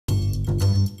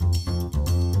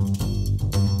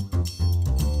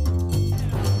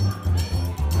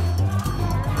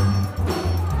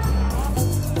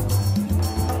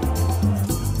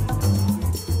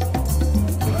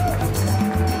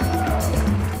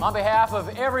On behalf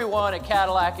of everyone at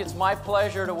Cadillac, it's my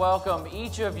pleasure to welcome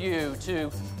each of you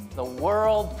to the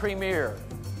world premiere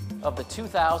of the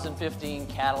 2015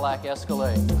 Cadillac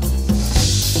Escalade.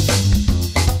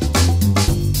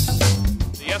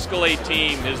 The Escalade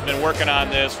team has been working on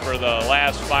this for the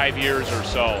last 5 years or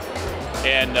so,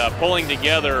 and pulling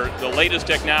together the latest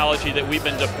technology that we've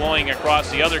been deploying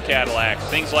across the other Cadillacs,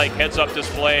 things like heads-up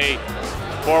display,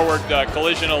 forward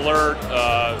collision alert,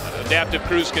 adaptive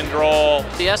cruise control.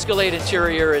 The Escalade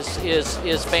interior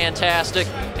is fantastic,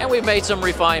 and we've made some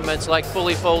refinements like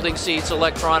fully folding seats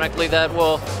electronically that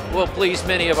will please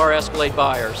many of our Escalade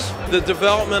buyers. The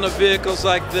development of vehicles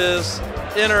like this,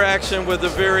 interaction with the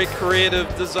very creative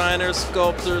designers,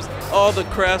 sculptors, all the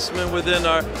craftsmen within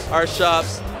our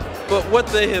shops, but what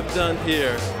they have done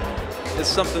here is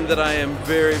something that I am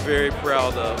very, very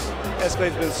proud of.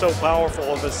 Escalade's been so powerful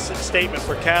of a statement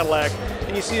for Cadillac.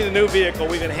 And you see the new vehicle,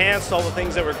 we've enhanced all the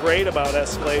things that were great about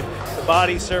Escalade. The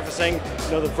body surfacing,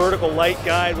 the vertical light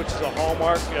guide, which is a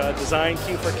hallmark design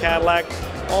key for Cadillac.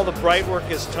 All the bright work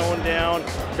is toned down,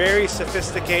 very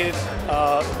sophisticated,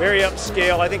 very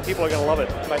upscale. I think people are going to love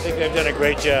it. I think they've done a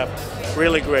great job,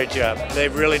 really great job.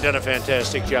 They've really done a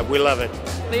fantastic job. We love it.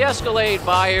 The Escalade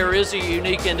buyer is a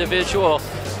unique individual,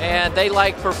 and they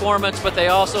like performance, but they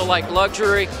also like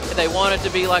luxury, and they want it to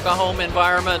be like a home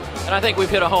environment, and I think we've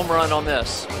hit a home run on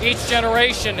this. Each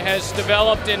generation has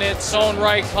developed in its own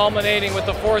right, culminating with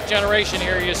the 4th generation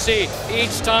here. You see,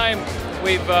 each time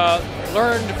we've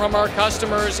learned from our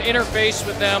customers, interfaced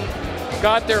with them,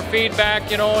 got their feedback,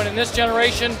 and in this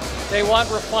generation, they want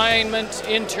refinement,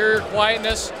 interior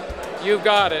quietness. You've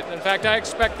got it. In fact, I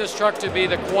expect this truck to be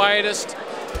the quietest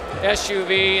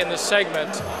SUV in the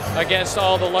segment against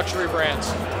all the luxury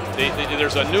brands.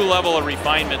 There's a new level of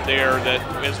refinement there that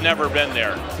has never been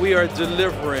there. We are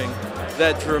delivering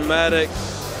that dramatic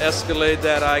Escalade,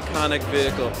 that iconic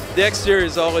vehicle. The exterior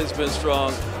has always been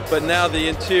strong, but now the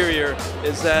interior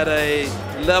is at a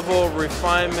level of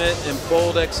refinement and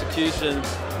bold execution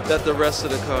that the rest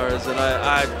of the cars, and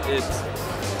it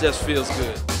just feels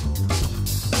good.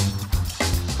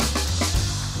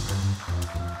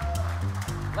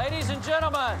 Ladies and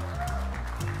gentlemen,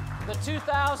 the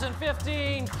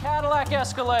 2015 Cadillac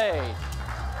Escalade.